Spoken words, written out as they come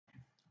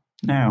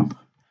Now,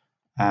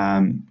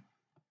 um,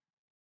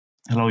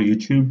 hello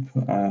YouTube.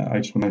 I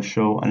just want to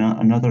show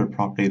another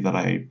property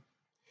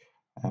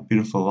a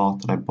beautiful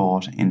lot that I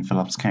bought in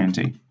Phillips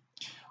County.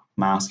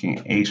 I'm asking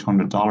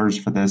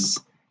 $800 for this.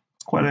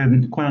 It's quite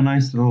a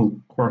nice little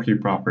quirky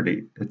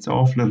property. It's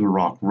off Little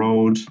Rock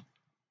Road.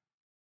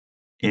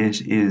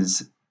 It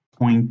is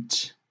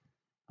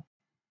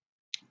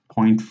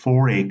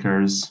 0.4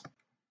 acres.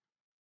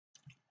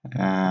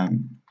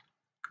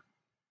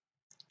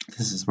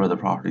 This is where the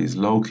property is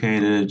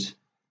located.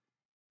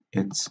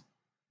 It's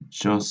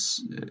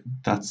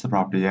that's the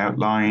property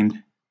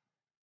outline.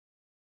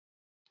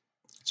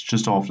 It's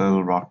just off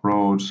Little Rock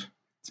Road.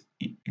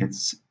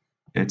 It's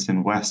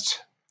in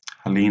West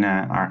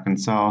Helena,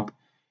 Arkansas.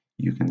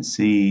 You can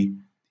see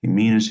the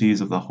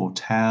amenities of the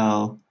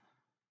hotel,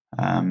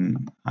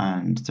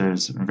 and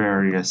there's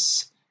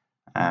various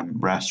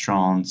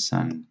restaurants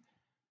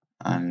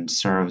and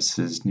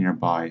services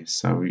nearby.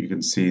 So you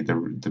can see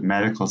the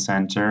medical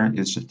center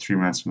is just 3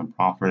 minutes from the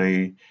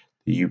property,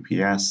 the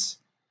UPS,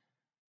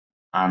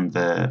 and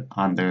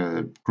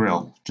the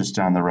grill just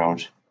down the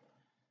road.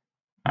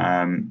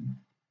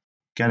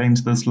 Getting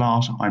to this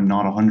lot, I'm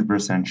not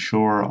 100%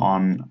 sure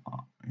on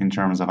in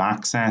terms of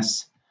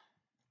access.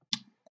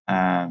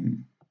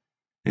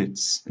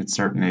 It's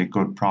certainly a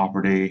good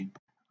property,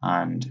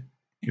 and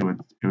it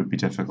would be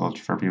difficult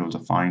for people to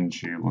find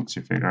you once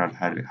you figure out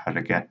how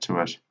to get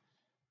to it.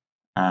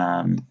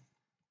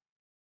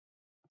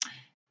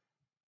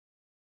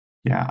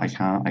 Yeah, I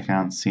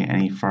can't see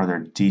any further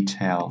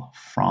detail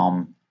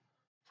from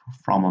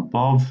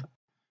above.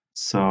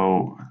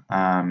 So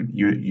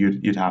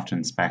you'd have to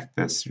inspect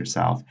this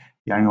yourself.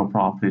 The annual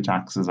property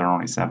taxes are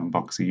only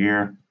 $7 a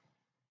year,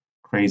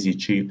 crazy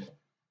cheap,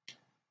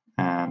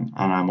 and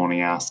I'm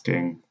only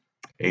asking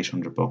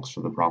 $800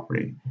 for the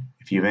property.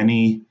 If you have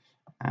any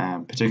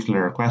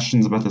particular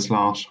questions about this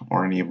lot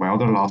or any of my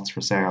other lots for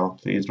sale,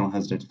 please don't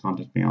hesitate to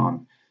contact me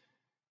on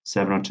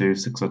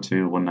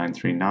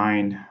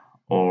 702-602-1939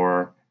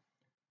 or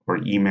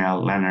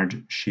email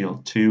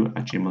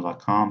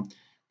leonardshield2@gmail.com.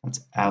 That's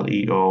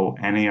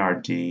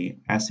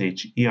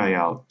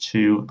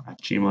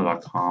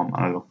LEONARDSHEIL2@gmail.com, and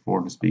I look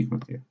forward to speaking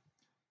with you.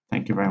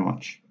 Thank you very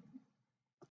much.